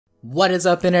What is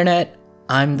up, internet?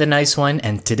 I'm TheNiceOne,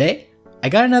 and today I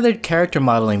got another character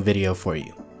modeling video for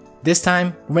you. This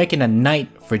time we're making a knight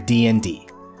for D&D.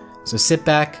 So sit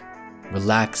back,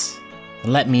 relax,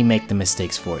 and let me make the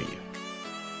mistakes for you.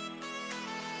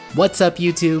 What's up,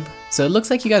 YouTube? So it looks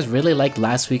like you guys really liked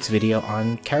last week's video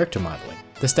on character modeling,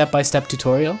 the step-by-step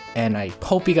tutorial, and I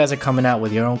hope you guys are coming out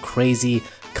with your own crazy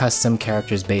custom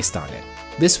characters based on it.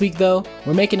 This week though,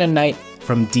 we're making a knight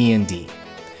from D&D.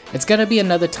 It's gonna be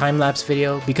another time-lapse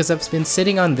video because I've been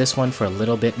sitting on this one for a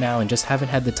little bit now and just haven't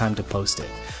had the time to post it.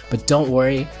 But don't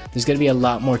worry, there's gonna be a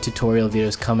lot more tutorial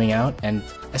videos coming out, and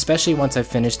especially once I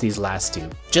finish these last two,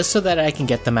 just so that I can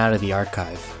get them out of the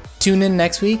archive. Tune in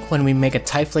next week when we make a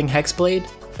Tiefling Hexblade,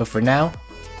 but for now,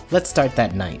 let's start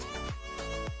that knight.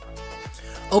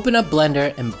 Open up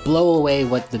Blender and blow away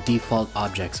what the default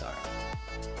objects are.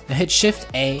 Now hit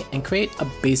Shift A and create a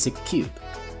basic cube.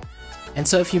 And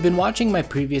so if you've been watching my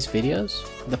previous videos,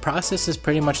 the process is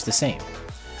pretty much the same.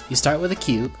 You start with a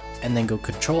cube and then go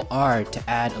Ctrl R to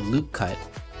add a loop cut.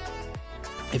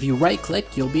 If you right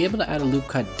click, you'll be able to add a loop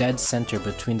cut dead center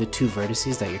between the two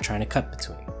vertices that you're trying to cut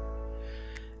between.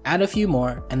 Add a few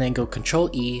more and then go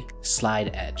Ctrl E,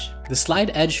 slide edge. The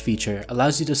slide edge feature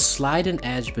allows you to slide an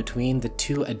edge between the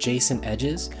two adjacent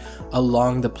edges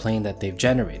along the plane that they've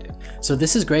generated. So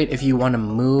this is great if you want to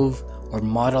move or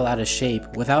model out a shape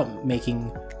without making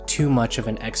too much of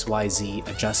an XYZ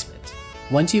adjustment.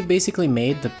 Once you've basically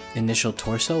made the initial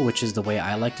torso, which is the way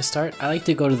I like to start, I like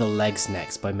to go to the legs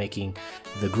next by making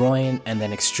the groin and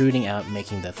then extruding out,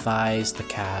 making the thighs, the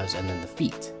calves, and then the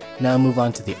feet. Now move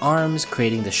on to the arms,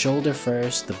 creating the shoulder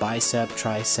first, the bicep,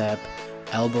 tricep,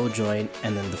 elbow joint,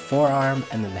 and then the forearm,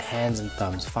 and then the hands and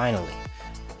thumbs finally.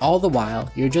 All the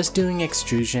while, you're just doing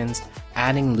extrusions,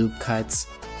 adding loop cuts,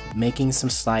 making some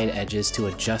slide edges to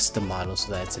adjust the model so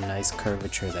that it's a nice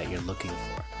curvature that you're looking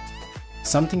for.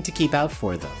 Something to keep out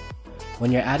for though,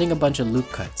 when you're adding a bunch of loop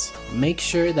cuts, make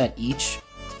sure that each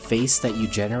face that you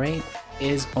generate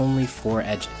is only 4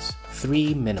 edges,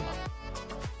 3 minimum.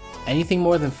 Anything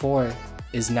more than 4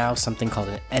 is now something called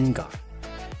an n-gon.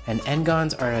 And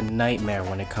n-gons are a nightmare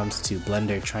when it comes to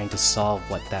Blender trying to solve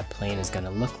what that plane is going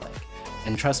to look like.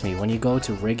 And trust me, when you go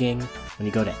to rigging, when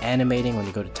you go to animating, when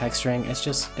you go to texturing, it's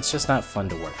just not fun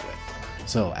to work with.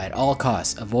 So at all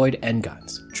costs, avoid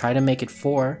n-gons. Try to make it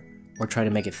 4 or try to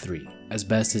make it 3 as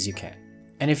best as you can.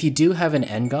 And if you do have an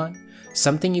n-gon,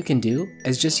 something you can do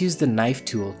is just use the knife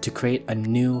tool to create a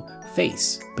new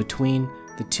face between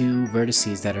the two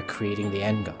vertices that are creating the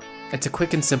n-gon. It's a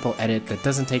quick and simple edit that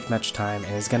doesn't take much time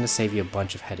and is going to save you a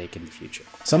bunch of headache in the future.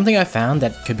 Something I found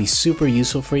that could be super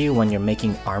useful for you when you're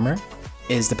making armor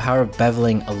is the power of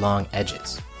beveling along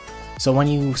edges. So when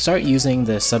you start using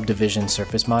the subdivision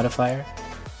surface modifier,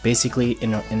 basically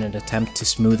in an attempt to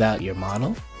smooth out your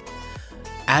model,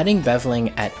 adding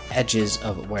beveling at edges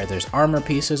of where there's armor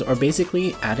pieces, or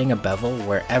basically adding a bevel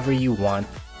wherever you want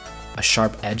a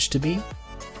sharp edge to be,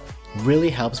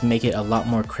 really helps make it a lot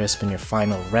more crisp in your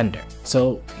final render.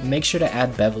 So make sure to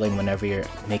add beveling whenever you're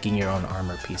making your own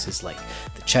armor pieces, like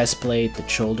the chest plate, the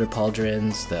shoulder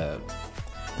pauldrons, the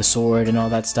sword and all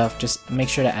that stuff. Just make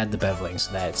sure to add the beveling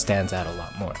so that it stands out a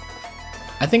lot more.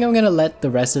 I think I'm gonna let the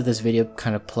rest of this video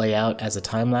kind of play out as a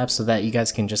time lapse so that you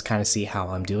guys can just kind of see how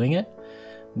I'm doing it.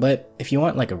 But if you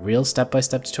want like a real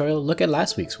step-by-step tutorial, look at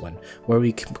last week's one where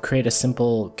we create a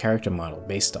simple character model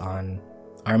based on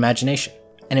our imagination.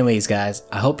 Anyways guys,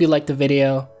 I hope you liked the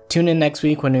video. Tune in next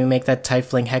week when we make that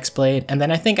Tiefling Hexblade, and then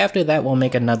I think after that we'll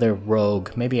make another rogue,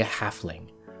 maybe a halfling.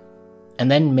 And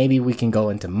then maybe we can go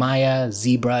into Maya,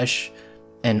 ZBrush,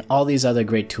 and all these other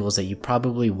great tools that you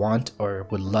probably want or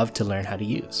would love to learn how to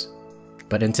use.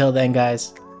 But until then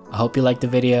guys, I hope you liked the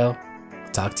video.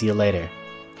 Talk to you later.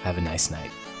 Have a nice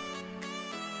night.